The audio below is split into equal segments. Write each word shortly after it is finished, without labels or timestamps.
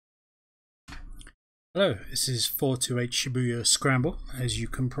Hello, this is 428 Shibuya Scramble, as you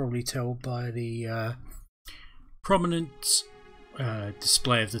can probably tell by the prominent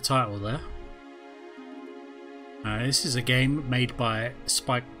display of the title there. This is a game made by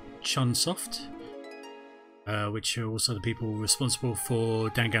Spike Chunsoft, which are also the people responsible for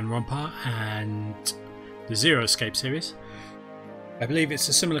Danganronpa and the Zero Escape series. I believe it's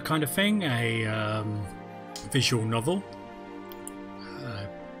a similar kind of thing, a visual novel.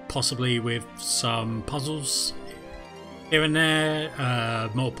 Possibly with some puzzles here and there,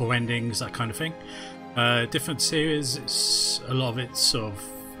 multiple endings, that kind of thing. Different series, it's a lot of it's sort of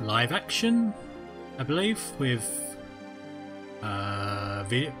live action, I believe, with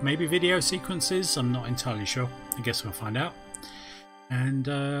maybe video sequences. I'm not entirely sure. I guess we'll find out. And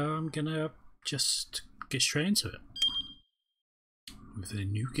I'm gonna just get straight into it with the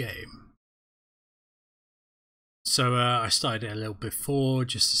new game. So I started it a little before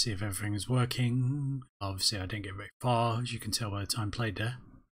just to see if everything was working. Obviously I didn't get very far, as you can tell by the time I played there.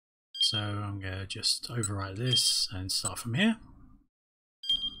 So I'm going to just overwrite this and start from here.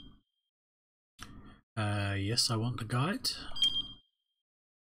 Yes, I want the guide.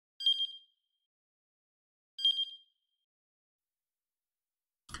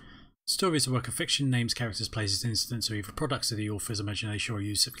 Stories are a work of fiction. Names, characters, places, incidents are either products of the author's imagination or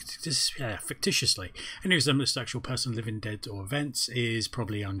used fictitiously. Any resemblance to actual person, living, dead or events is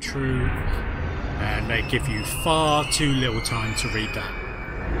probably untrue, and they give you far too little time to read that.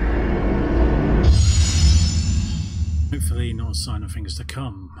 Hopefully not a sign of things to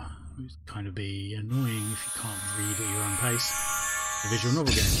come. It would kind of be annoying if you can't read at your own pace. A visual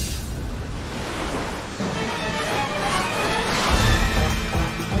novel game.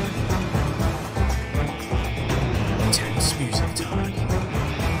 Music time.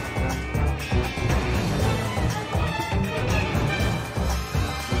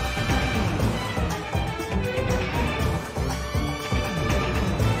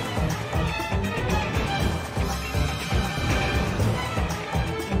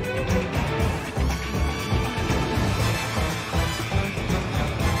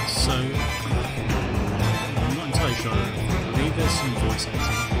 So, I'm not entirely sure. I believe there's some voice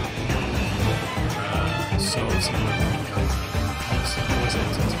acting. So it's a little bit going voice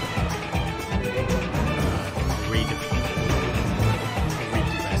acting. I'll read it. I'll read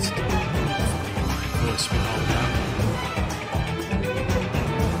the rest. Hopefully my voice will hold out.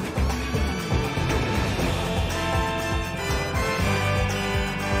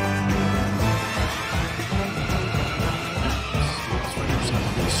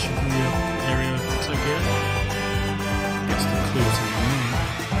 Shibuya area looks like here. I guess the clues in the name.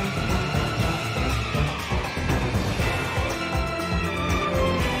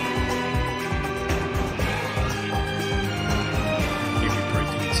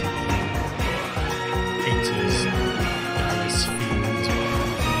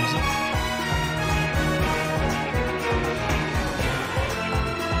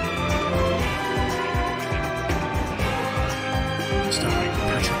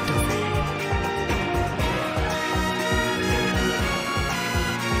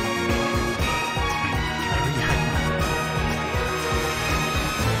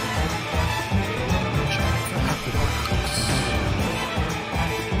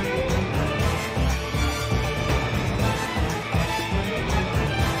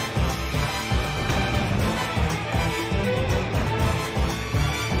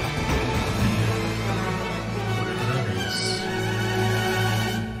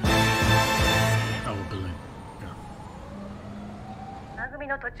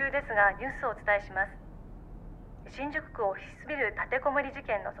途中ですがニュースをお伝えします。新宿区オフィスビル立てこもり事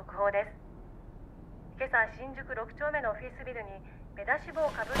件の速報です。今朝新宿6丁目のオフィスビルに目出し帽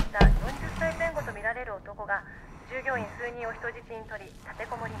をかぶった40歳前後とみられる男が従業員数人を人質に取り立て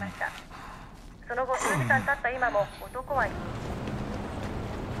こもりました。その後数時間経った今も男は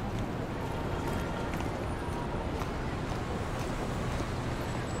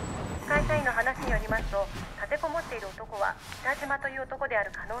会社員の話によりますと、立てこもっている男は北島という男であ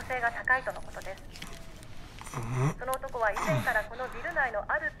る可能性が高いとのことです。その男は以前からこのビル内の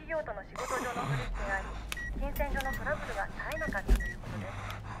ある企業との仕事上の取引があり、金銭上のトラブルが絶えなかったということです。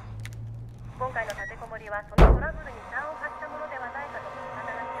今回の立てこもりはそのトラブルに端を発したものではないかと見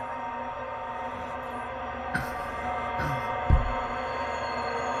方が強まっています。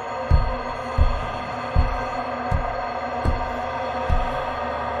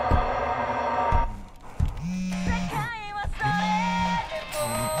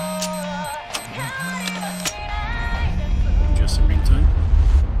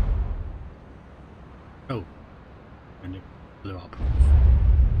Oh, and it blew up.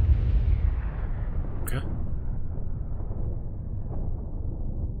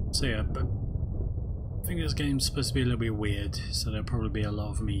 So yeah, but I think this game's supposed to be a little bit weird, so there'll probably be a lot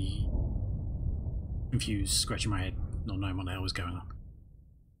of me confused, scratching my head, not knowing what the hell was going on.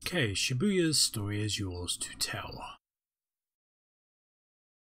 Okay, Shibuya's story is yours to tell.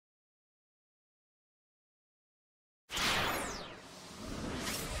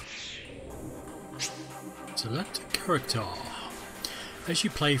 Select a character. As you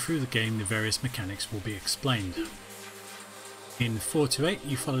play through the game, the various mechanics will be explained. In 4 to 8,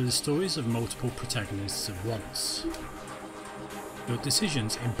 you follow the stories of multiple protagonists at once. Your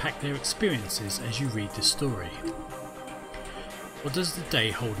decisions impact their experiences as you read the story. What does the day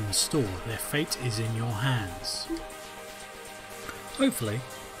hold in store? Their fate is in your hands. Hopefully,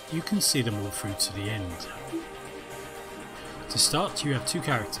 you can see them all through to the end. To start, you have 2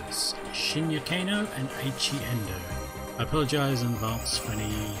 characters, Shinya Kano and Eiichi Endo. I apologise in advance for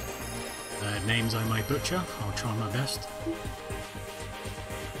any names I may butcher, I'll try my best.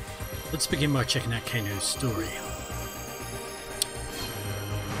 Let's begin by checking out Kano's story.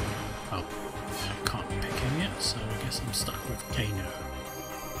 I can't pick him yet, so I guess I'm stuck with Kano.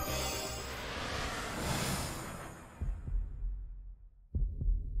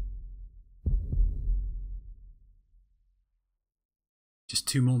 Just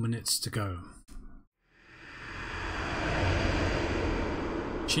 2 more minutes to go.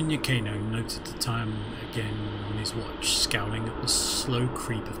 Shinya Kano noted the time again on his watch, scowling at the slow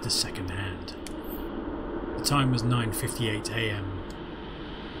creep of the second hand. The time was 9:58 AM.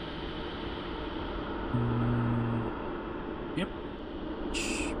 Yep.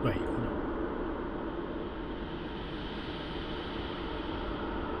 Wait, no.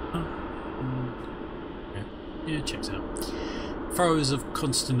 Yeah, checks out. Furrows of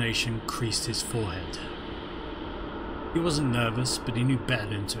consternation creased his forehead. He wasn't nervous, but he knew better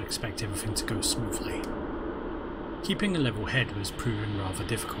than to expect everything to go smoothly. Keeping a level head was proving rather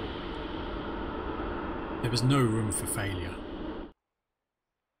difficult. There was no room for failure.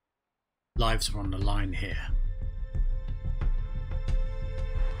 Lives were on the line here.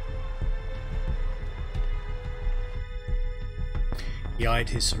 He eyed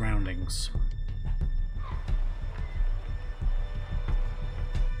his surroundings.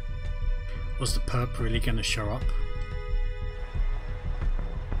 Was the perp really going to show up?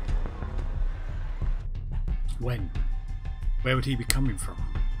 When? Where would he be coming from?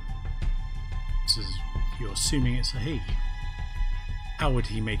 So you're assuming it's a he. How would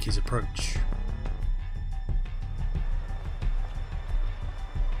he make his approach?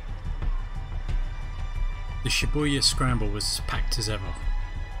 The Shibuya Scramble was as packed as ever.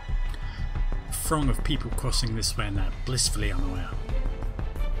 A throng of people crossing this way and that, blissfully unaware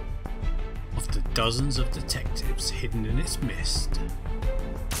of the dozens of detectives hidden in its mist.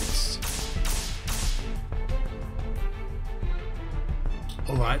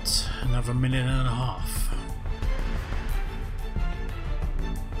 Alright, another minute and a half.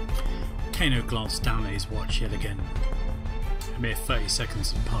 Kano glanced down at his watch yet again. A mere 30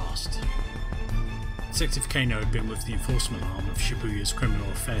 seconds had passed. Detective Kano had been with the enforcement arm of Shibuya's criminal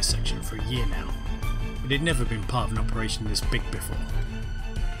affairs section for a year now, but he'd never been part of an operation this big before.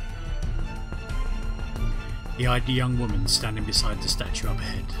 He eyed the young woman standing beside the statue up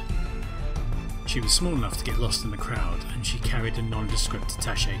ahead. She was small enough to get lost in the crowd, and she carried a nondescript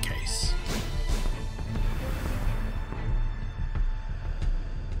attaché case.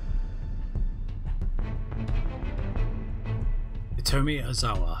 Hitomi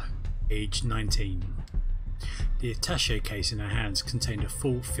Ozawa, aged 19. The attaché case in her hands contained a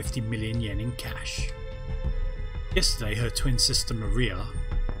full 50 million yen in cash. Yesterday, her twin sister Maria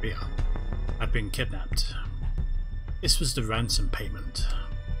had been kidnapped. This was the ransom payment.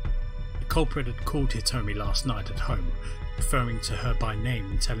 The culprit had called Hitomi last night at home, referring to her by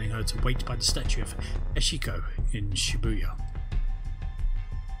name and telling her to wait by the statue of Eshiko in Shibuya.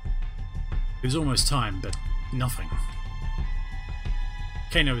 It was almost time, but nothing.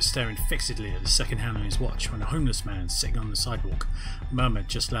 Kano was staring fixedly at the second hand on his watch when a homeless man sitting on the sidewalk murmured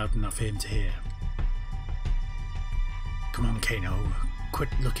just loud enough for him to hear. "Come on, Kano, quit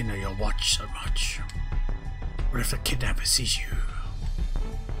looking at your watch so much. What if the kidnapper sees you?"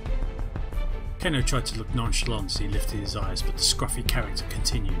 Kano tried to look nonchalant as he lifted his eyes, but the scruffy character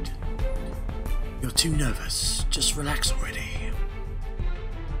continued. "You're too nervous. Just relax already."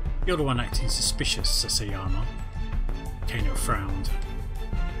 "You're the one acting suspicious, Sasayama." Kano frowned.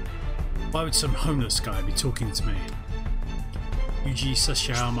 "Why would some homeless guy be talking to me?" Yuji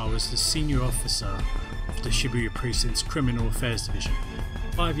Sasayama was the senior officer of the Shibuya Precinct's Criminal Affairs Division,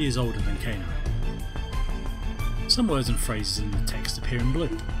 5 years older than Kano. Some words and phrases in the text appear in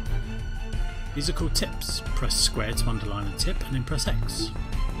blue. These are called tips. Press square to underline a tip and then press X.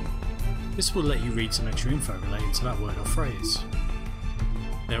 This will let you read some extra info relating to that word or phrase.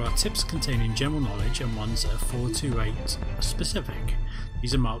 There are tips containing general knowledge and ones that are 4 to 8 specific.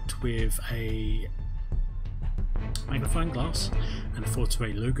 These are marked with a magnifying glass and a 4 to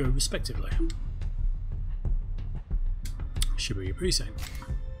 8 logo respectively. Shibuya Precinct.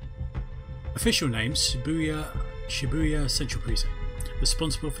 Official name Shibuya Central Precinct.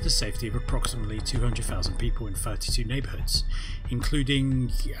 Responsible for the safety of approximately 200,000 people in 32 neighbourhoods,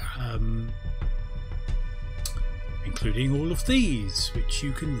 including all of these, which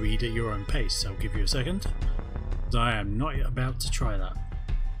you can read at your own pace. I'll give you a second, because I am not about to try that.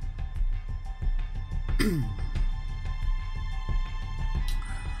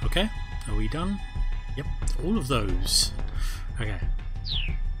 Okay, are we done? Yep, all of those. Okay.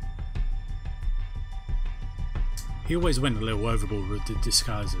 He always went a little overboard with the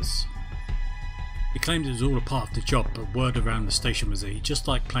disguises. He claimed it was all a part of the job, but word around the station was that he just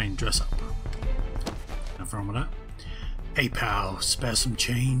liked playing dress up. Nothing wrong with that. Hey pal, spare some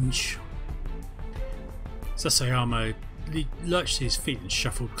change. Sasayama lurched to his feet and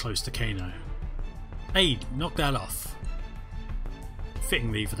shuffled close to Kano. Hey, knock that off.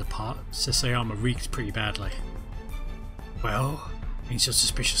 Fittingly for the part, Sasayama reeked pretty badly. Well, ain't so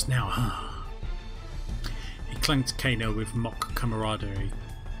suspicious now, huh? He clung to Kano with mock camaraderie,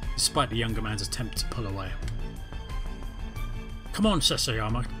 despite the younger man's attempt to pull away. Come on,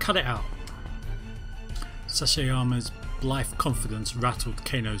 Sasayama, cut it out. Sasayama's blithe confidence rattled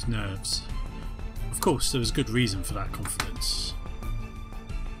Kano's nerves. Of course, there was good reason for that confidence.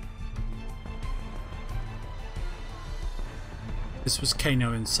 This was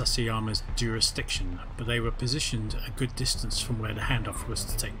Kano and Sasayama's jurisdiction, but they were positioned a good distance from where the handoff was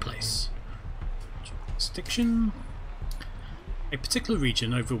to take place. Jurisdiction? A particular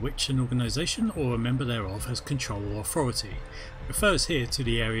region over which an organisation or a member thereof has control or authority. Refers here to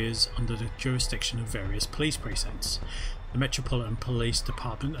the areas under the jurisdiction of various police precincts. The Metropolitan Police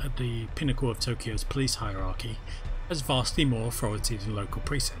Department, at the pinnacle of Tokyo's police hierarchy, has vastly more authority than local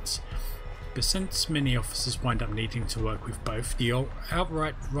precincts. But since many officers wind up needing to work with both, the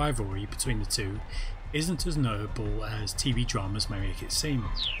outright rivalry between the two isn't as notable as TV dramas may make it seem.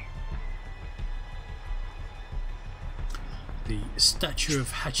 The statue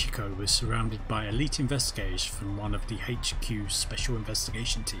of Hachiko was surrounded by elite investigators from one of the HQ's special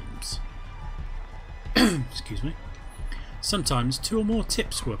investigation teams. Excuse me. Sometimes 2 or more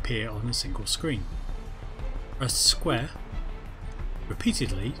tips will appear on a single screen. Press square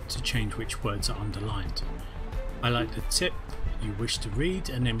repeatedly to change which words are underlined. Highlight the tip you wish to read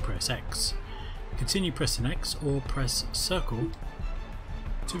and then press X. Continue pressing X or press circle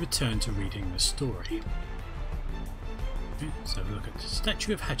to return to reading the story. Okay, let's have a look at the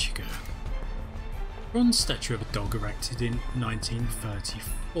statue of Hachiko. Bronze statue of a dog erected in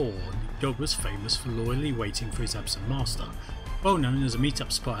 1934. The dog was famous for loyally waiting for his absent master, well known as a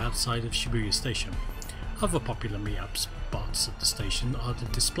meet-up spot outside of Shibuya Station. Other popular meet-up spots at the station are the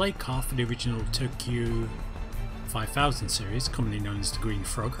display car for the original Tokyo 5000 series, commonly known as the Green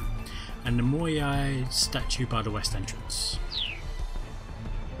Frog, and the Moyai statue by the west entrance.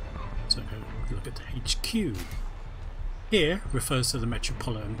 So look at the HQ. Here refers to the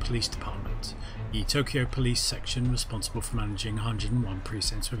Metropolitan Police Department, the Tokyo Police section responsible for managing 101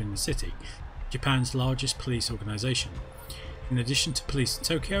 precincts within the city, Japan's largest police organisation. In addition to police in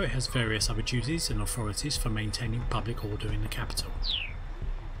Tokyo, it has various other duties and authorities for maintaining public order in the capital.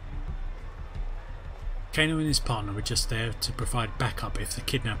 Kano and his partner were just there to provide backup if the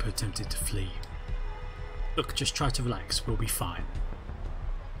kidnapper attempted to flee. Look, just try to relax, we'll be fine.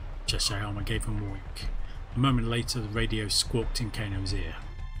 Sasayama gave him a wink. A moment later, the radio squawked in Kano's ear.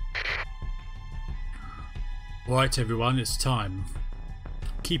 Alright everyone, it's time.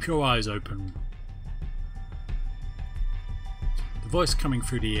 Keep your eyes open. The voice coming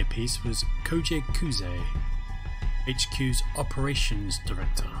through the earpiece was Koji Kuze, HQ's Operations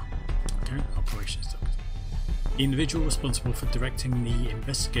Director. Okay, Operations Director. The individual responsible for directing the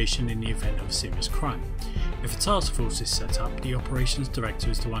investigation in the event of a serious crime. If a task force is set up, the Operations Director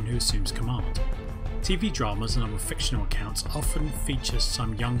is the one who assumes command. TV dramas and other fictional accounts often feature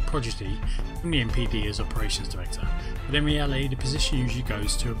some young prodigy from the MPD as Operations Director, but in reality the position usually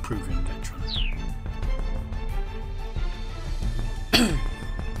goes to a proven veteran.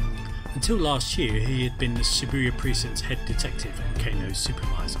 Until last year, he had been the Shibuya Precinct's head detective and Kano's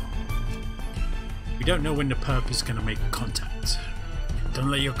supervisor. We don't know when the perp is going to make contact.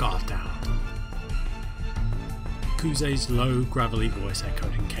 Don't let your guard down. Kuze's low, gravelly voice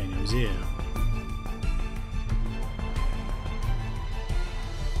echoed in Kano's ear.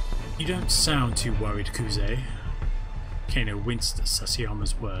 You don't sound too worried, Kuze. Kano winced at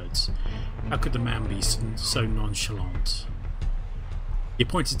Sasayama's words. How could the man be so nonchalant? The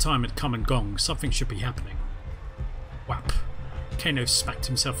appointed time had come and gone. Something should be happening. Whap. Kano smacked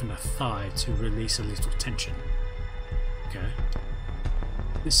himself in the thigh to release a little tension. Okay.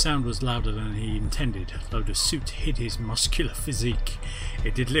 This sound was louder than he intended, though the suit hid his muscular physique.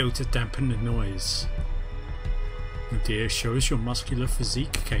 It did little to dampen the noise. Oh dear, show us your muscular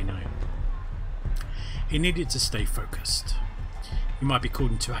physique, Kano. He needed to stay focused. He might be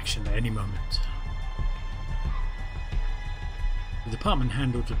called into action at any moment. The department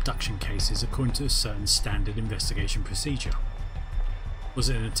handled abduction cases according to a certain standard investigation procedure. Was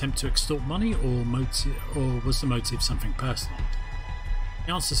it an attempt to extort money, or was the motive something personal?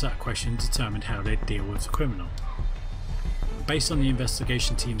 The answer to that question determined how they'd deal with the criminal. Based on the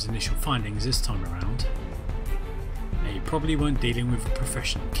investigation team's initial findings this time around, they probably weren't dealing with a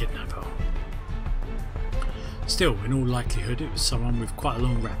professional kidnapper. Still, in all likelihood, it was someone with quite a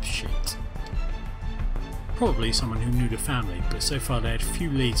long rap sheet. Probably someone who knew the family, but so far they had few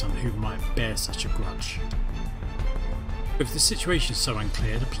leads on who might bear such a grudge. With the situation so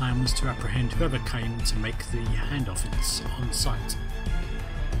unclear, the plan was to apprehend whoever came to make the handoff on site.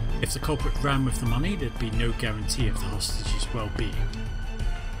 If the culprit ran with the money, there'd be no guarantee of the hostage's well-being.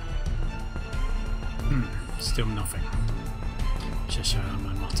 Still nothing.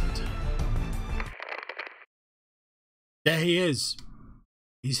 Shishayama muttered. There he is!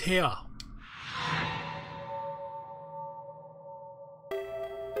 He's here!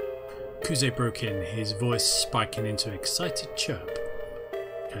 Kuze broke in, his voice spiking into an excited chirp.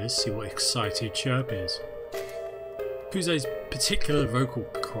 Okay, let's see what excited chirp is. Kuze's particular vocal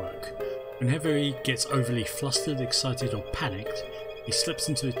quirk. Whenever he gets overly flustered, excited or panicked, he slips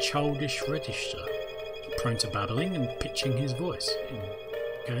into a childish register, prone to babbling and pitching his voice.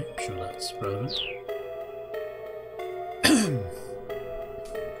 Okay, I'm sure that's relevant.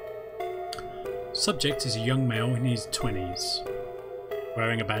 Subject is a young male in his 20s,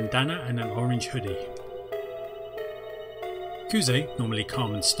 wearing a bandana and an orange hoodie. Kuze, normally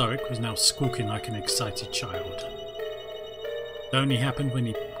calm and stoic, was now squawking like an excited child. It only happened when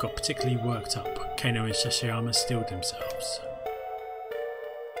he got particularly worked up. Kano and Shishayama stilled themselves.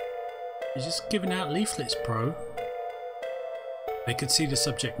 He's just giving out leaflets, bro. They could see the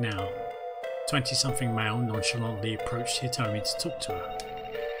subject now. 20-something male nonchalantly approached Hitomi to talk to her.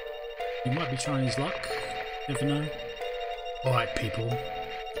 He might be trying his luck. Never know. Alright people,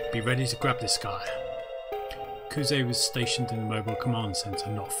 be ready to grab this guy. Kuze was stationed in the mobile command centre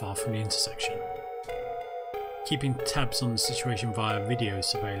not far from the intersection, keeping tabs on the situation via video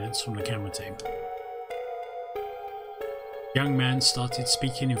surveillance from the camera team. The young man started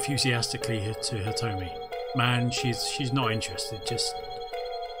speaking enthusiastically to Hitomi. Man, she's not interested, just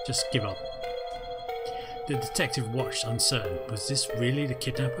give up. The detective watched, uncertain. Was this really the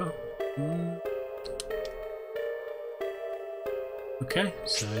kidnapper? Okay,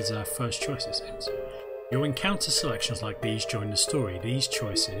 so there's our first choice, it seems. You'll encounter selections like these during the story. These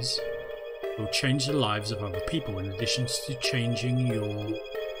choices will change the lives of other people in addition to changing your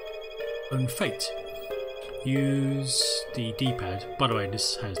own fate. Use the D-pad. By the way,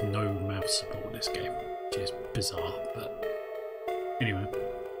 this has no mouse support, this game, which is bizarre, but anyway.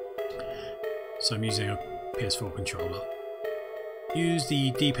 So I'm using a PS4 controller. Use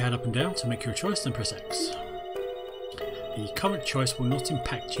the D-pad up and down to make your choice, then press X. The current choice will not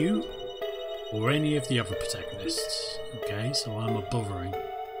impact you or any of the other protagonists. Okay, so I'm a bothering.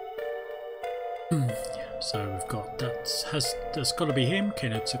 So we've got that's got to be him.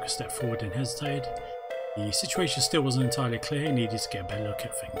 Kano took a step forward and hesitated. The situation still wasn't entirely clear. He needed to get a better look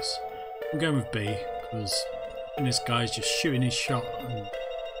at things. I'm going with B because this guy's just shooting his shot and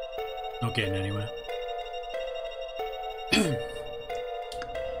not getting anywhere.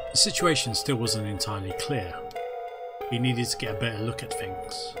 The situation still wasn't entirely clear. He needed to get a better look at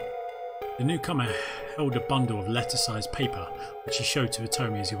things. The newcomer held a bundle of letter-sized paper, which he showed to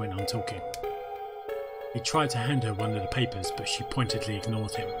Hitomi as he went on talking. He tried to hand her one of the papers, but she pointedly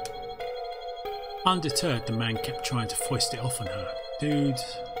ignored him. Undeterred, the man kept trying to foist it off on her. Dude,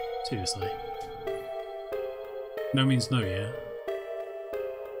 seriously. No means no, yeah?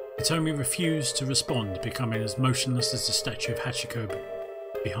 Hitomi refused to respond, becoming as motionless as the statue of Hachiko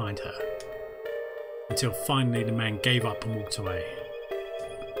behind her, until finally the man gave up and walked away.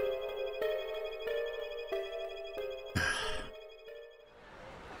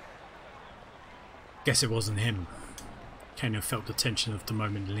 Guess it wasn't him. Kano felt the tension of the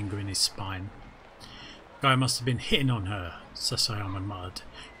moment linger in his spine. The guy must have been hitting on her, Sasayama muttered.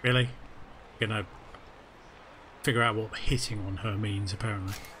 Really? Gonna figure out what hitting on her means,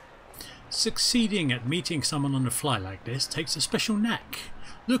 apparently. Succeeding at meeting someone on the fly like this takes a special knack.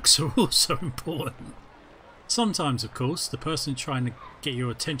 Looks are also important. Sometimes, of course, the person trying to get your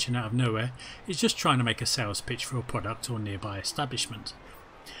attention out of nowhere is just trying to make a sales pitch for a product or nearby establishment.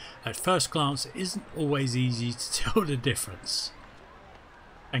 At first glance, it isn't always easy to tell the difference.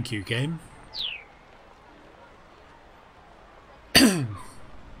 Thank you, game.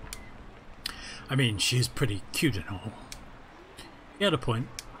 I mean, she is pretty cute and all. He had a point.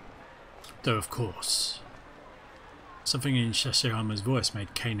 Though, of course, something in Sasayama's voice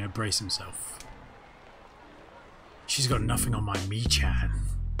made Kano brace himself. She's got nothing on my Mi-chan.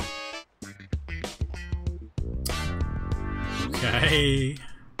 Okay.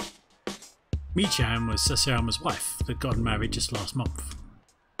 Mi-chan was Sasayama's wife that got married just last month.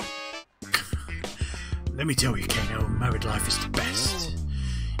 Let me tell you, Kano, married life is the best.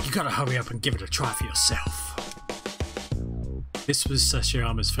 You gotta hurry up and give it a try for yourself. This was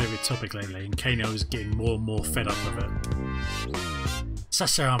Sasayama's favourite topic lately, and Kano was getting more and more fed up with it.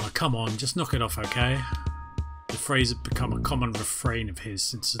 Sasayama, come on, just knock it off, okay? The phrase had become a common refrain of his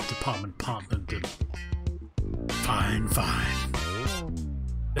since the department partnered them. Fine, fine.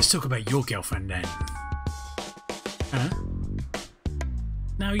 Let's talk about your girlfriend then. Huh?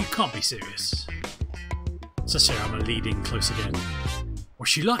 Now you can't be serious. Sasayama leaned in close again.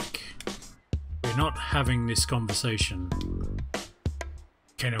 What's she like? We're not having this conversation.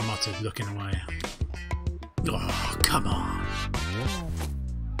 Kano muttered, looking away. Oh, come on.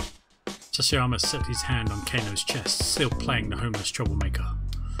 Sasayama set his hand on Kano's chest, still playing the homeless troublemaker.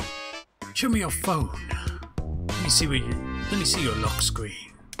 Show me your phone. Let me see your lock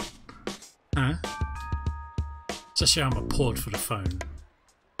screen. Huh? Sasayama paused for the phone.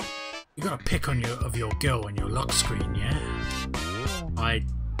 You got a pic on your girl on your lock screen, yeah?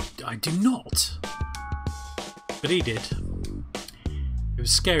 I do not. But he did. It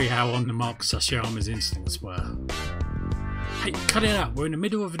was scary how on the mark Sasayama's instincts were. Hey, cut it out, we're in the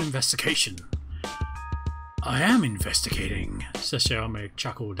middle of an investigation. I am investigating, Sasayama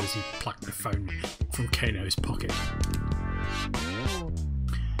chuckled as he plucked the phone from Kano's pocket.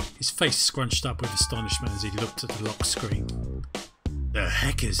 His face scrunched up with astonishment as he looked at the lock screen. The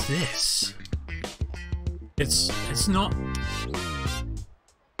heck is this? It's not...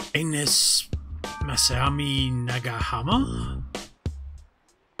 Ain't this Masami Nagahama?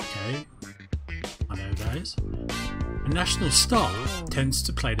 Okay, I know that is. A national star tends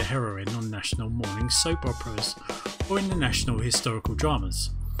to play the heroine on national morning soap operas or in the national historical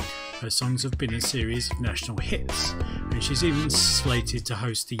dramas. Her songs have been a series of national hits, and she's even slated to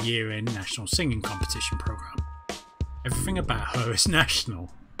host the year-end national singing competition program. Everything about her is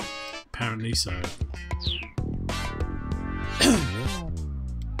national. Apparently so.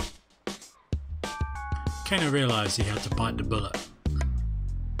 Kano realised he had to bite the bullet.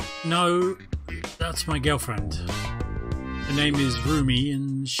 No, that's my girlfriend. Her name is Rumi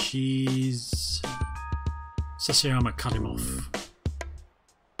and she's... Sasayama cut him off.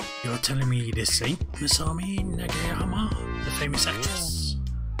 You're telling me this ain't Masami Nagahama, the famous actress?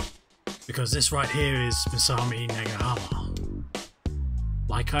 Because this right here is Masami Nagahama.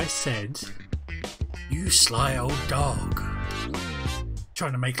 Like I said, you sly old dog.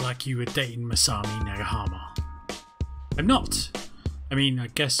 Trying to make like you were dating Masami Nagahama. I'm not. I mean, I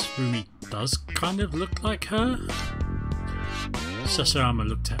guess Rumi does kind of look like her. Sasayama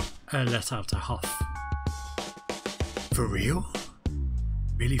let out a huff. For real?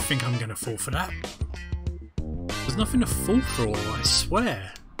 Really think I'm gonna fall for that? There's nothing to fall for, I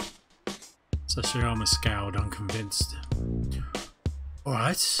swear. Sasayama scowled, unconvinced.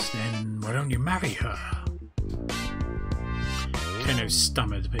 Alright, then why don't you marry her? Kano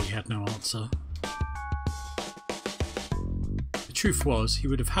stammered, but he had no answer. The truth was, he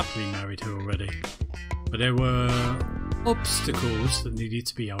would have happily married her already, but there were obstacles that needed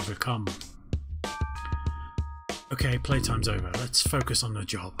to be overcome. Okay, playtime's over. Let's focus on the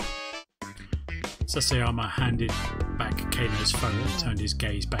job. Sasayama handed back Kano's phone and turned his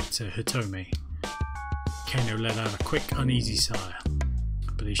gaze back to Hitomi. Kano let out a quick, uneasy sigh,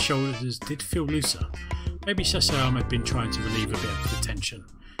 but his shoulders did feel looser. Maybe Sasayama had been trying to relieve a bit of the tension.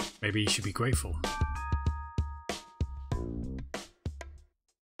 Maybe he should be grateful.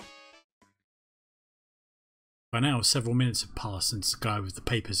 By now, several minutes had passed since the guy with the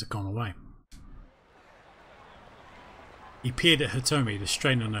papers had gone away. He peered at Hitomi. The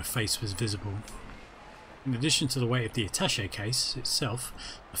strain on her face was visible. In addition to the weight of the attaché case itself,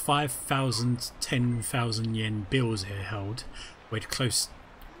 the 5,000, 10,000 yen bills it held weighed close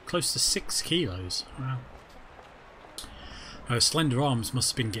to 6 kilos. Wow. Her slender arms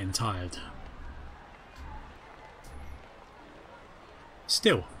must have been getting tired.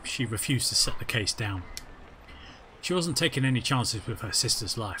 Still, she refused to set the case down. She wasn't taking any chances with her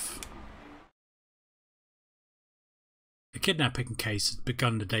sister's life. The kidnapping case had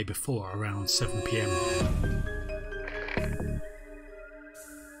begun the day before, around 7 PM.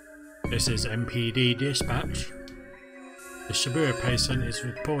 This is MPD Dispatch. The Shibuya patient is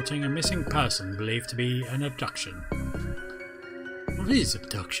reporting a missing person believed to be an abduction. What is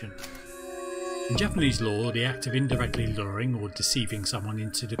abduction? In Japanese law, the act of indirectly luring or deceiving someone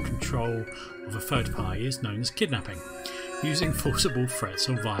into the control of a third party is known as kidnapping. Using forcible threats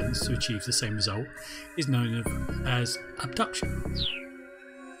or violence to achieve the same result is known as abduction.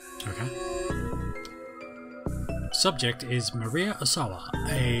 Okay. Subject is Maria Osawa,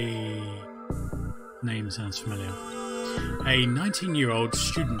 name sounds familiar. A 19-year-old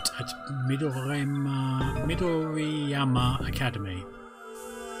student at Midoriyama Academy.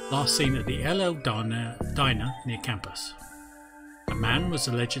 Last seen at the LL Diner near campus. A man was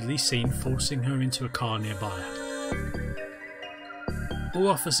allegedly seen forcing her into a car nearby. All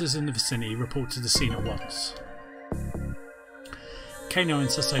officers in the vicinity reported the scene at once. Kano and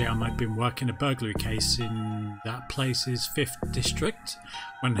Sasayama had been working a burglary case in that place's 5th district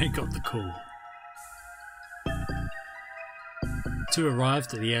when they got the call. Two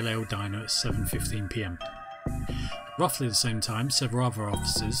arrived at the LL Diner at 7:15 PM. Roughly the same time, several other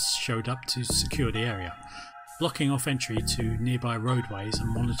officers showed up to secure the area, blocking off entry to nearby roadways and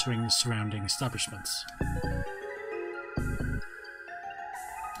monitoring the surrounding establishments.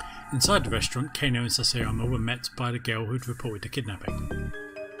 Inside the restaurant, Kano and Sasayama were met by the girl who had reported the kidnapping.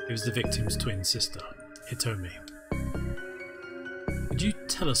 It was the victim's twin sister, Hitomi. Could you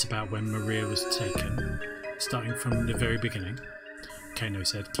tell us about when Maria was taken, starting from the very beginning? Kano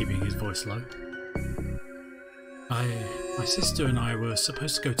said, keeping his voice low. My sister and I were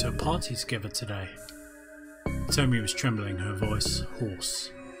supposed to go to a party together today. Hitomi was trembling, her voice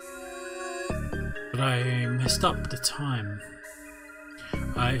hoarse. But I messed up the time.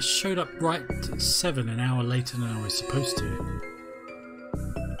 I showed up right at 7, an hour later than I was supposed to.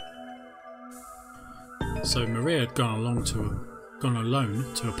 So Maria had gone alone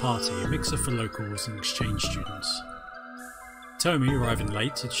to a party, a mixer for locals and exchange students. Hitomi, arriving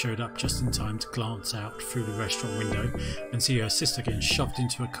late, had showed up just in time to glance out through the restaurant window and see her sister getting shoved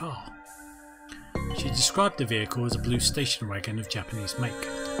into a car. She described the vehicle as a blue station wagon of Japanese make.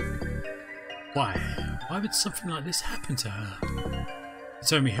 Why would something like this happen to her?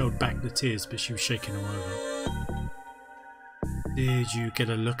 Hitomi held back the tears, but she was shaking all over. Did you get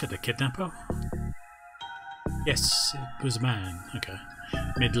a look at the kidnapper? Yes, it was a man. Okay.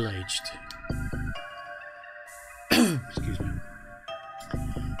 Middle-aged. Excuse me.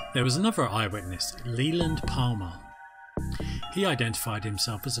 There was another eyewitness, Leland Palmer. He identified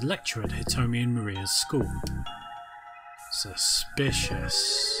himself as a lecturer at Hitomi and Maria's school.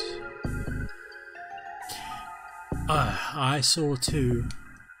 Suspicious. I saw too.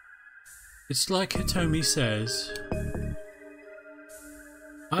 It's like Hitomi says.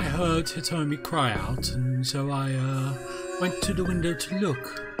 I heard Hitomi cry out, and so I went to the window to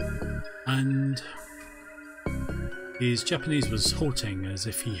look. And his Japanese was halting, as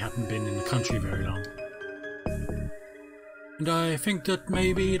if he hadn't been in the country very long. And I think that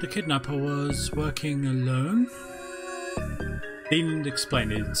maybe the kidnapper was working alone? Leland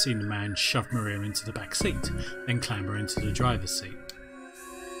explained he had seen the man shove Maria into the back seat, then clamber into the driver's seat.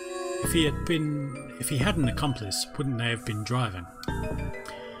 If he had an accomplice, wouldn't they have been driving?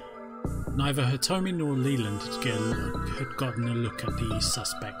 Neither Hitomi nor Leland had gotten a look at the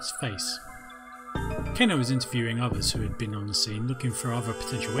suspect's face. Kano was interviewing others who had been on the scene, looking for other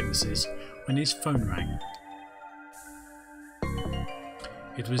potential witnesses, when his phone rang.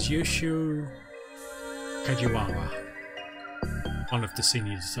 It was Yoshio Kajiwara, one of the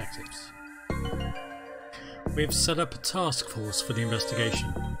senior detectives. We have set up a task force for the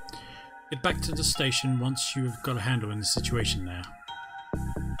investigation. Get back to the station once you have got a handle on the situation there.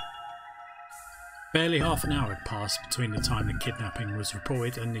 Barely half an hour had passed between the time the kidnapping was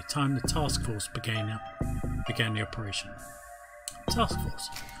reported and the time the task force began the operation. Task force.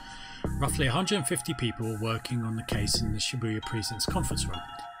 Roughly 150 people were working on the case in the Shibuya Precinct's conference room.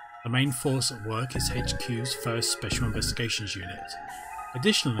 The main force at work is HQ's 1st Special Investigations Unit.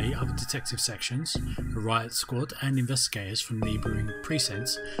 Additionally, other detective sections, a riot squad and investigators from neighbouring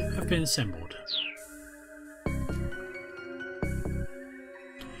precincts have been assembled.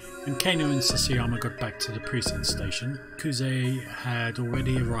 When Kano and Sasayama got back to the precinct station, Kuze had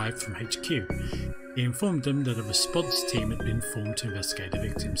already arrived from HQ. He informed them that a response team had been formed to investigate the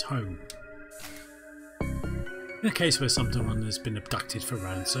victim's home. In a case where someone has been abducted for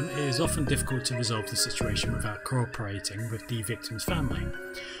ransom, it is often difficult to resolve the situation without cooperating with the victim's family,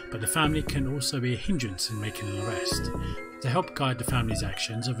 but the family can also be a hindrance in making an arrest. To help guide the family's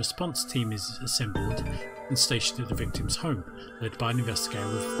actions, a response team is assembled and stationed at the victim's home, led by an investigator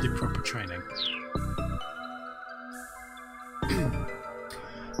with the proper training.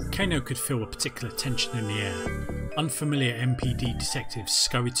 Kano could feel a particular tension in the air. Unfamiliar MPD detectives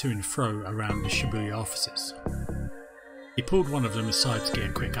scurried to and fro around the Shibuya offices. He pulled one of them aside to get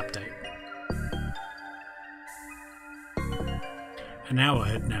a quick update. An hour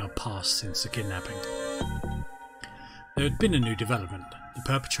had now passed since the kidnapping. There had been a new development. The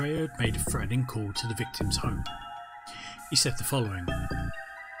perpetrator had made a threatening call to the victim's home. He said the following: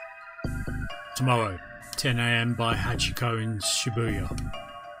 "Tomorrow, 10 AM by Hachiko in Shibuya.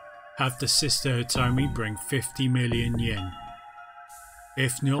 Have the sister Hitomi bring 50 million yen.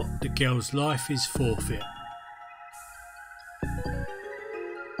 If not, the girl's life is forfeit."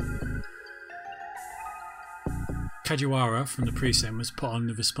 Kajiwara from the precinct was put on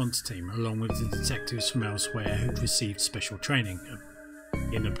the response team along with the detectives from elsewhere who'd received special training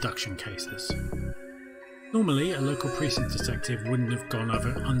in abduction cases. Normally, a local precinct detective wouldn't have gone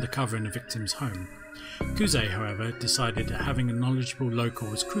undercover in a victim's home. Kuze, however, decided that having a knowledgeable local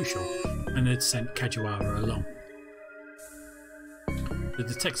was crucial and had sent Kajiwara along. The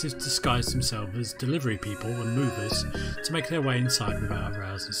detectives disguised themselves as delivery people and movers to make their way inside without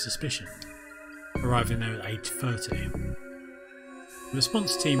arousing suspicion, arriving there at 8:30. The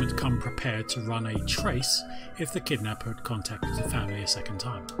response team had come prepared to run a trace if the kidnapper had contacted the family a second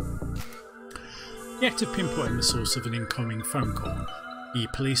time. The act of pinpointing the source of an incoming phone call. The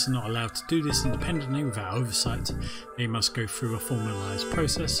police are not allowed to do this independently without oversight. They must go through a formalised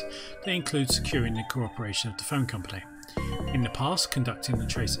process that includes securing the cooperation of the phone company. In the past, conducting the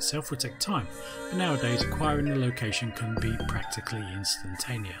trace itself would take time, but nowadays acquiring the location can be practically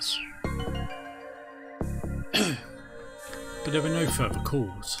instantaneous. But there were no further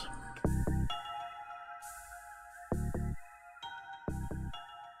calls.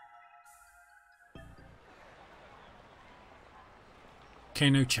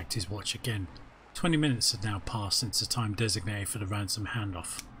 Kano checked his watch again. 20 minutes had now passed since the time designated for the ransom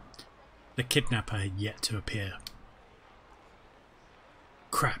handoff. The kidnapper had yet to appear.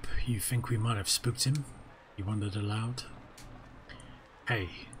 "Crap, you think we might have spooked him?" he wondered aloud.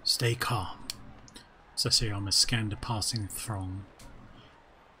 "Hey, stay calm." Sasayama scanned the passing throng.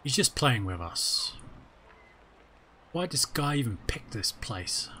 "He's just playing with us. Why'd this guy even pick this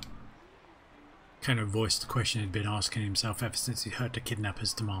place?" Kano voiced the question he'd been asking himself ever since he heard the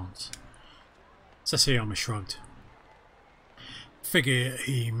kidnapper's demands. Sasayama shrugged. "Figure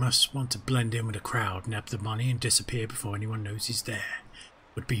he must want to blend in with the crowd, nab the money and disappear before anyone knows he's there,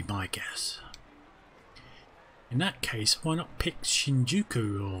 would be my guess. In that case, why not pick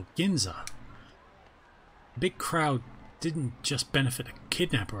Shinjuku or Ginza? The big crowd didn't just benefit the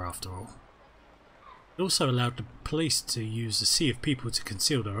kidnapper after all. It also allowed the police to use the sea of people to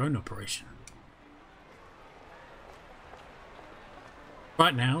conceal their own operation.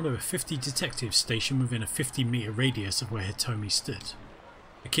 Right now, there were 50 detectives stationed within a 50-metre radius of where Hitomi stood.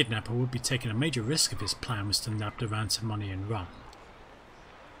 The kidnapper would be taking a major risk if his plan was to nab the ransom money and run.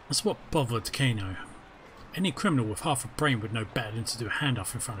 That's what bothered Kano. Any criminal with half a brain would know better than to do a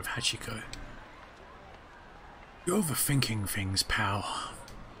handoff in front of Hachiko. "You're overthinking things, pal,"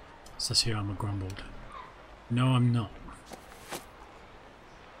 Sasayama grumbled. "No, I'm not."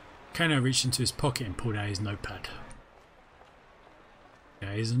 Kano reached into his pocket and pulled out his notepad.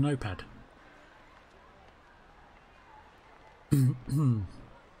 There is a notepad.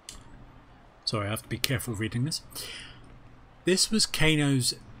 Sorry, I have to be careful reading this. This was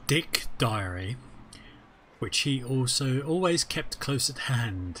Kano's Dick Diary, which he also always kept close at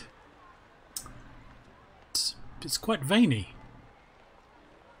hand. It's quite veiny.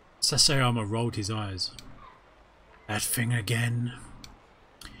 Sasayama rolled his eyes. "That thing again?"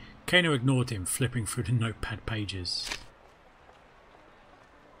 Kano ignored him, flipping through the notepad pages.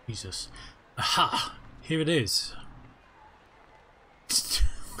 Jesus. Aha! Here it is.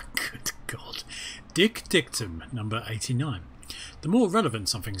 Good God. Dick Dictum, number 89. The more relevant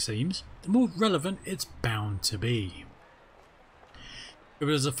something seems, the more relevant it's bound to be. It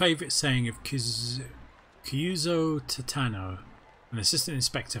was a favourite saying of Kyuzo Tatano, an assistant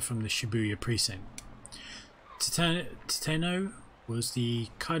inspector from the Shibuya precinct. Tatano was the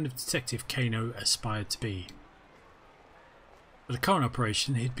kind of detective Kano aspired to be. For the current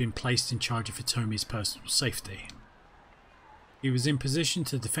operation, he had been placed in charge of Hitomi's personal safety. He was in position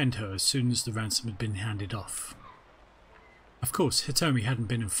to defend her as soon as the ransom had been handed off. Of course, Hitomi hadn't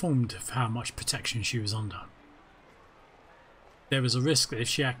been informed of how much protection she was under. There was a risk that if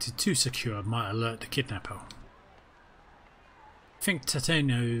she acted too secure, it might alert the kidnapper. I think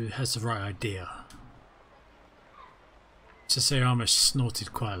Tateno has the right idea. Sasayama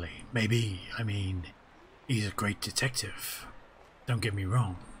snorted quietly. Maybe, I mean, he's a great detective. Don't get me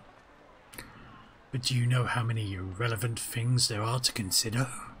wrong. But do you know how many irrelevant things there are to consider?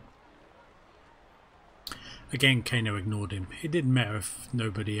 Again, Kano ignored him. It didn't matter if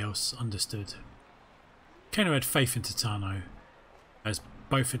nobody else understood. Kano had faith in Tatano, as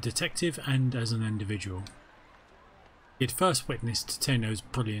both a detective and as an individual. He had first witnessed Tatano's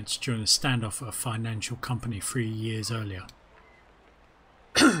brilliance during a standoff at a financial company 3 years earlier.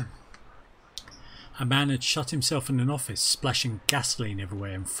 A man had shut himself in an office, splashing gasoline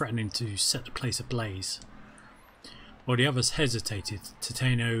everywhere and threatening to set the place ablaze. While the others hesitated,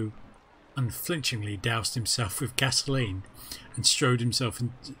 Tatano unflinchingly doused himself with gasoline and strode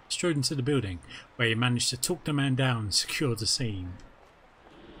into the building, where he managed to talk the man down and secure the scene.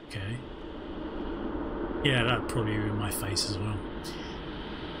 Okay. Yeah, that'd probably be in my face as well.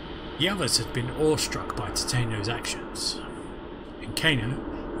 The others had been awestruck by Tatano's actions, and Kano,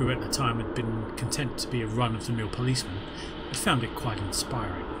 who at the time had been content to be a run-of-the-mill policeman, had found it quite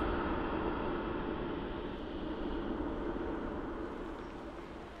inspiring.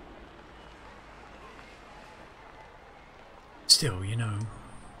 Still, you know,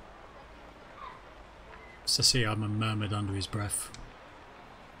 Sasayama murmured under his breath.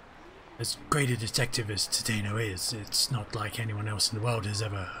 As great a detective as Tateno is, it's not like anyone else in the world has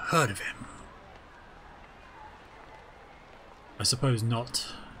ever heard of him. I suppose not,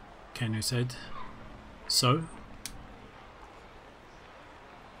 Kano said. So?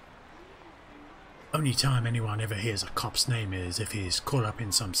 Only time anyone ever hears a cop's name is if he's caught up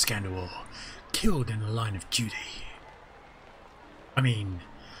in some scandal or killed in the line of duty. I mean,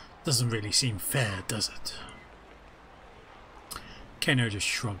 doesn't really seem fair, does it? Kano just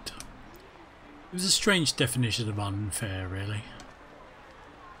shrugged. It was a strange definition of unfair, really.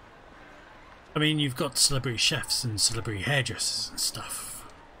 I mean, you've got celebrity chefs and celebrity hairdressers and stuff.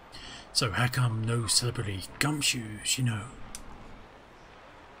 So how come no celebrity gumshoes, you know?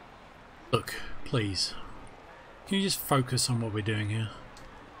 Look, please. Can you just focus on what we're doing here?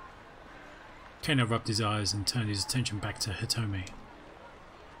 Kano rubbed his eyes and turned his attention back to Hitomi.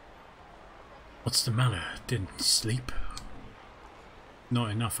 What's the matter? Didn't sleep?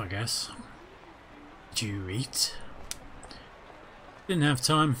 Not enough, I guess. Did you eat? Didn't have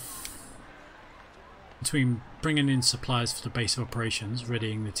time. Between bringing in supplies for the base of operations,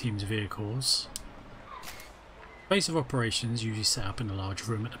 readying the team's vehicles. Base of operations usually set up in a large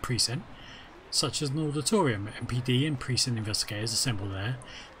room at the precinct, such as an auditorium. MPD and precinct investigators assemble there,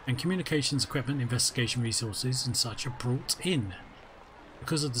 and communications equipment, investigation resources and such are brought in.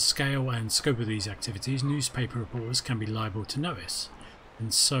 Because of the scale and scope of these activities, newspaper reporters can be liable to notice.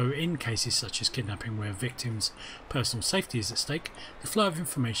 And so, in cases such as kidnapping where victims' personal safety is at stake, the flow of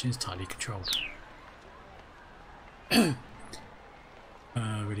information is tightly controlled.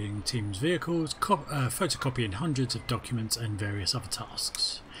 Reading team's vehicles, photocopying hundreds of documents and various other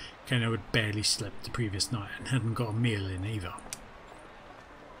tasks. Kano had barely slept the previous night and hadn't got a meal in either.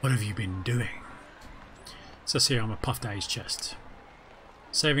 What have you been doing? Sasayama puffed out his chest.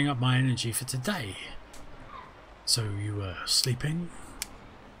 Saving up my energy for today. So you were sleeping?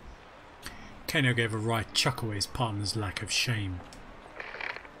 Kano gave a wry chuckle at his partner's lack of shame.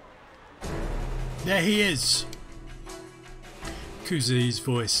 There he is! Kuzui's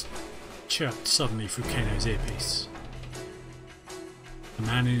voice chirped suddenly through Kano's earpiece. A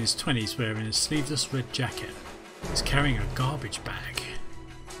man in his 20s wearing a sleeveless red jacket is carrying a garbage bag.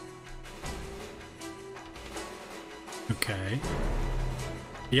 Okay.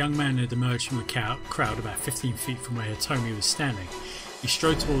 The young man had emerged from the crowd about 15 feet from where Hitomi was standing. He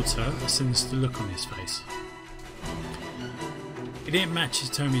strode towards her, a sinister look on his face. It didn't match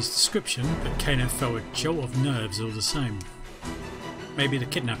Hitomi's description, but Kano felt a jolt of nerves all the same. Maybe the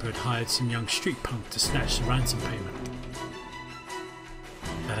kidnapper had hired some young street punk to snatch the ransom payment.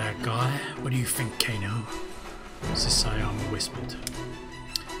 That guy? What do you think, Kano? Sasayama whispered.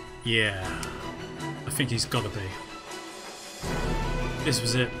 Yeah, I think he's gotta be. This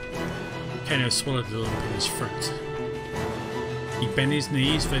was it. Kano swallowed the lump in his throat. He bent his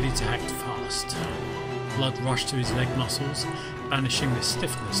knees, ready to act fast. Blood rushed to his leg muscles, banishing the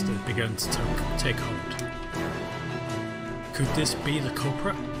stiffness that had begun to take hold. Could this be the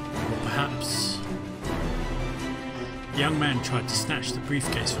culprit? Or perhaps... The young man tried to snatch the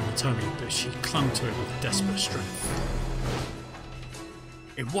briefcase from Hitomi, but she clung to it with desperate strength.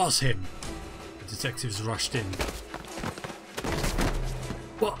 It was him! The detectives rushed in.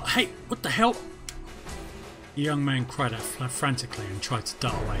 What? Hey, what the hell? The The young man cried out frantically and tried to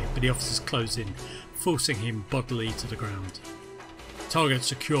dart away, but the officers closed in, forcing him bodily to the ground. Target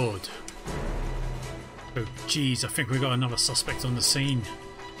secured. Oh jeez, I think we got another suspect on the scene.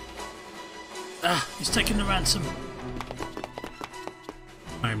 Ah, he's taking the ransom.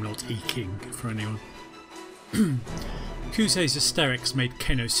 I am not eking for anyone. Kusei's hysterics made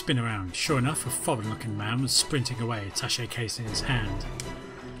Kano spin around. Sure enough, a foreign-looking man was sprinting away, attaché case in his hand.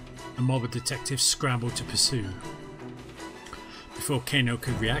 A mob of detectives scrambled to pursue. Before Kano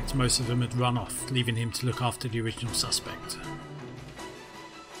could react, most of them had run off, leaving him to look after the original suspect.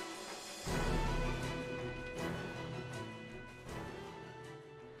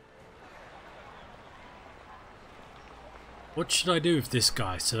 What should I do with this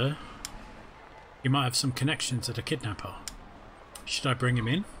guy, sir? He might have some connection to the kidnapper. Should I bring him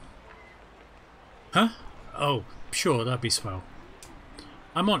in? Huh? Oh, sure, that'd be swell.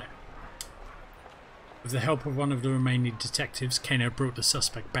 I'm on it. With the help of one of the remaining detectives, Kano brought the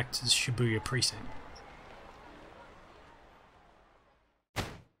suspect back to the Shibuya precinct.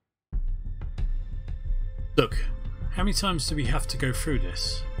 Look, how many times do we have to go through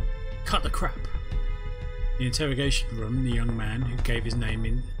this? Cut the crap. In the interrogation room, the young man, who gave his name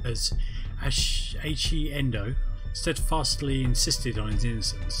in as Aichi Endo, steadfastly insisted on his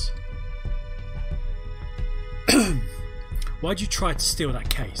innocence. Why'd you try to steal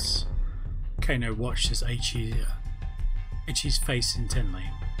that case? Kano watched as Aichi's face intently.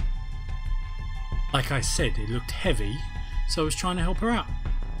 Like I said, it looked heavy, so I was trying to help her out.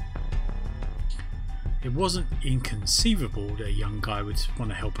 It wasn't inconceivable that a young guy would want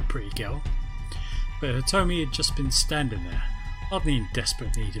to help a pretty girl, but Hitomi had just been standing there, hardly in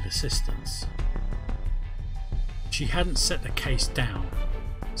desperate need of assistance. She hadn't set the case down,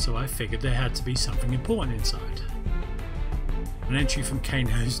 so I figured there had to be something important inside. An entry from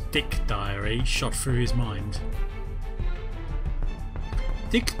Kano's Dick diary shot through his mind.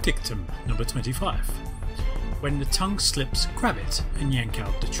 Dick Dictum number 25. When the tongue slips, grab it and yank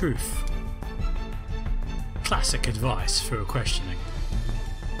out the truth. Classic advice for a questioning.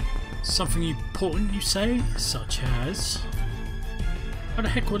 Something important, you say? Such as... How the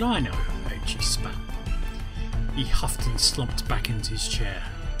heck would I know? Aichi spat. He huffed and slumped back into his chair.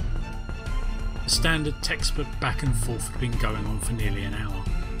 The standard textbook back and forth had been going on for nearly an hour.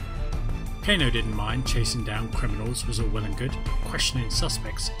 Kano didn't mind. Chasing down criminals was all well and good, but questioning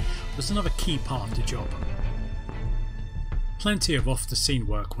suspects was another key part of the job. Plenty of off-the-scene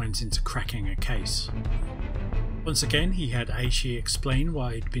work went into cracking a case. Once again, he had Aichi explain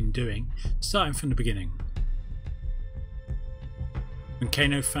what he'd been doing, starting from the beginning. When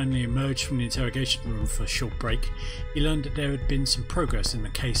Kano finally emerged from the interrogation room for a short break, he learned that there had been some progress in the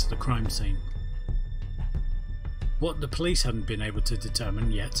case of the crime scene. What the police hadn't been able to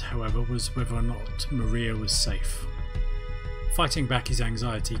determine yet, however, was whether or not Maria was safe. Fighting back his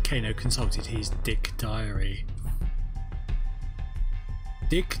anxiety, Kano consulted his Dick diary.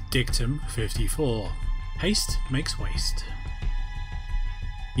 Dick Dictum 54. Haste makes waste.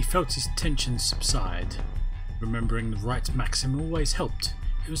 He felt his tension subside. Remembering the right maxim always helped.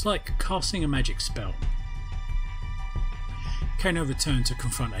 It was like casting a magic spell. Kano returned to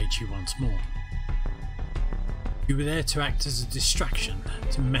confront Aichi once more. You were there to act as a distraction,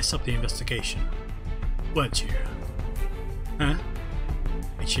 to mess up the investigation, weren't you? Huh?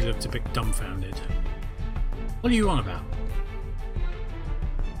 Aichi looked a bit dumbfounded. What are you on about?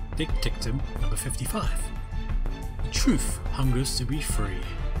 Dick Dictum number 55. The truth hungers to be free.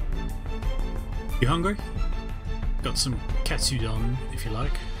 You hungry? Got some katsudon, if you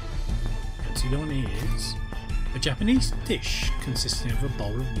like. Katsudon is a Japanese dish consisting of a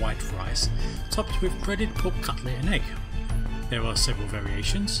bowl of white rice topped with breaded pork cutlet and egg. There are several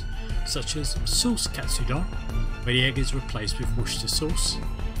variations, such as sauce katsudon, where the egg is replaced with Worcester sauce,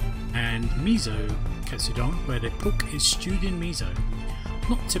 and miso katsudon, where the pork is stewed in miso.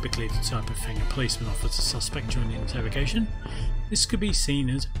 Not typically the type of thing a policeman offers a suspect during the interrogation. This could be seen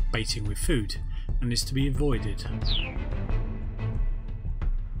as baiting with food, and is to be avoided.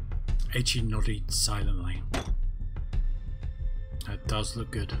 Aichi nodded silently. That does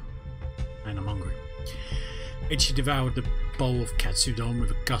look good, and I'm hungry. Aichi devoured the bowl of katsudon with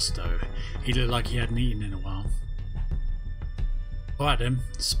a gusto. He looked like he hadn't eaten in a while. Alright then,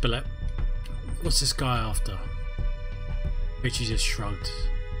 spill it. What's this guy after? Aichi just shrugged.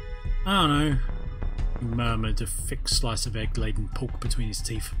 I don't know, he murmured, a thick slice of egg-laden pork between his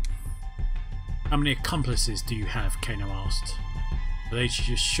teeth. How many accomplices do you have? Kano asked. But Aichi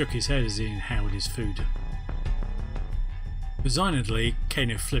just shook his head as he inhaled his food. Resignedly,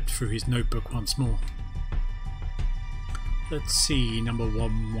 Kano flipped through his notebook once more. Let's see, number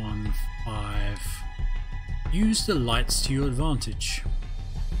 115. Use the lights to your advantage.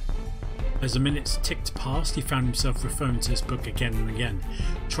 As the minutes ticked past, he found himself referring to this book again and again,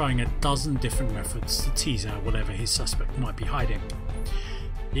 trying a dozen different methods to tease out whatever his suspect might be hiding.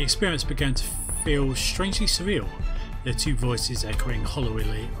 The experience began to feel strangely surreal, their two voices echoing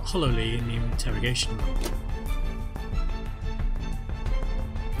hollowly in the interrogation room.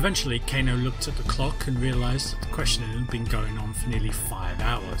 Eventually, Kano looked at the clock and realised that the questioning had been going on for nearly 5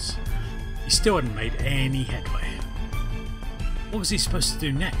 hours. He still hadn't made any headway. What was he supposed to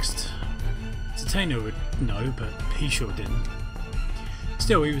do next? Tateno would know, but he sure didn't.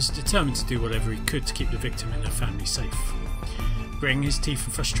 Still, he was determined to do whatever he could to keep the victim and her family safe. Gritting his teeth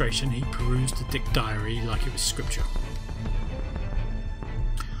in frustration, he perused the Dick diary like it was scripture.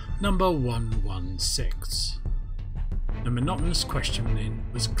 Number 116. The monotonous questioning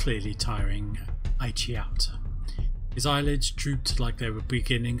was clearly tiring Aichi out. His eyelids drooped like they were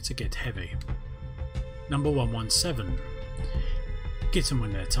beginning to get heavy. Number 117. Get them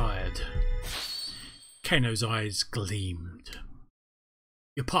when they're tired. Kano's eyes gleamed.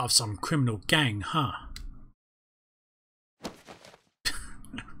 You're part of some criminal gang, huh?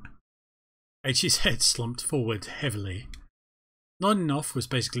 Aichi's head slumped forward heavily. Nodding off was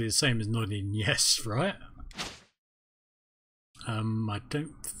basically the same as nodding yes, right? I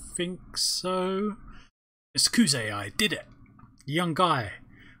don't think so. It's Kuze, I did it. The young guy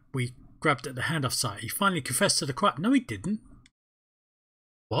we grabbed at the handoff site. He finally confessed to the crime. No, he didn't.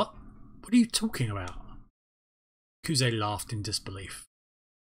 What? What are you talking about? Kuze laughed in disbelief.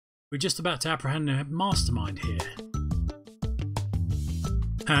 We're just about to apprehend a mastermind here.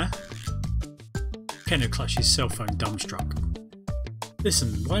 Huh? Kano clutched his cell phone dumbstruck.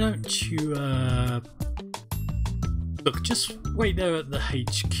 Listen, why don't you, look, just wait there at the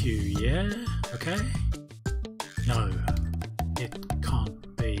HQ, yeah? Okay? No, it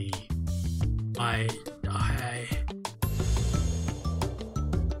can't be.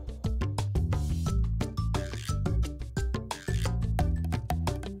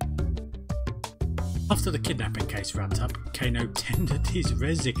 After the kidnapping case wrapped up, Kano tendered his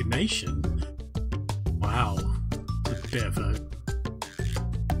resignation. Wow, it's a bit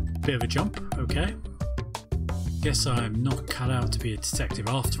of a jump, okay? Guess I'm not cut out to be a detective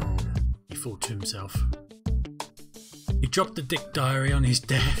after all, he thought to himself. He dropped the Dick diary on his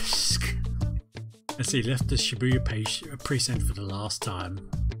desk as he left the Shibuya precinct for the last time.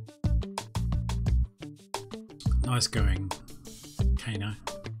 Nice going, Kano.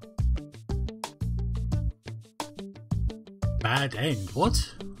 Bad end,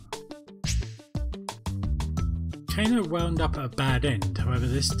 what? Kano wound up at a bad end, however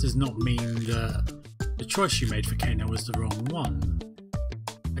this does not mean that the choice you made for Kano was the wrong one.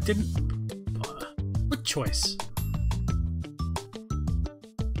 I didn't... What choice?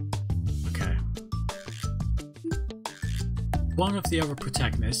 Okay. One of the other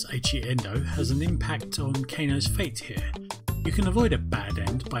protagonists, Aichi Endo, has an impact on Kano's fate here. You can avoid a bad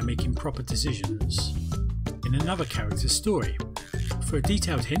end by making proper decisions in another character's story. For a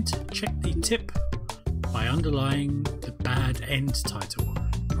detailed hint, check the tip by underlying the bad end title.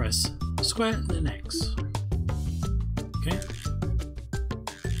 Press square then X. Okay.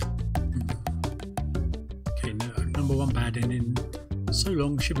 Okay, number one bad end in So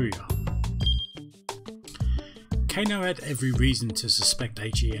Long Shibuya. Kano had every reason to suspect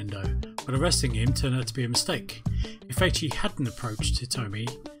Aichi Endo, but arresting him turned out to be a mistake. If Aichi hadn't approached Hitomi,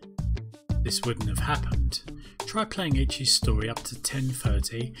 this wouldn't have happened. Try playing Aichi's story up to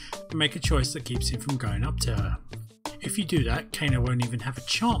 10:30 and make a choice that keeps him from going up to her. If you do that, Kano won't even have a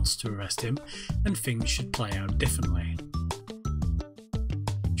chance to arrest him and things should play out differently.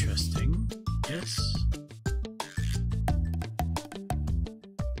 Interesting, yes.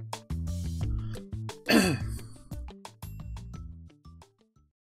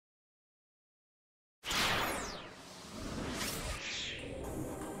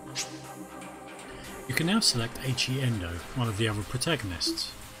 You can now select Aichi Endo, one of the other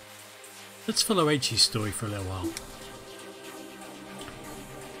protagonists. Let's follow Aichi's story for a little while.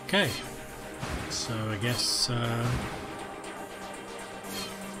 Okay, so I guess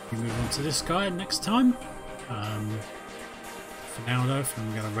we move on to this guy next time. For now though,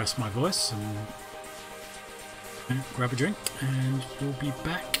 I'm going to rest my voice and grab a drink, and we'll be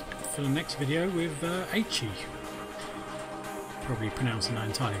back for the next video with Aichi. Probably pronouncing that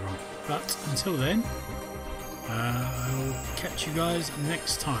entirely wrong. But until then, I'll catch you guys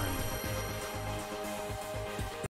next time.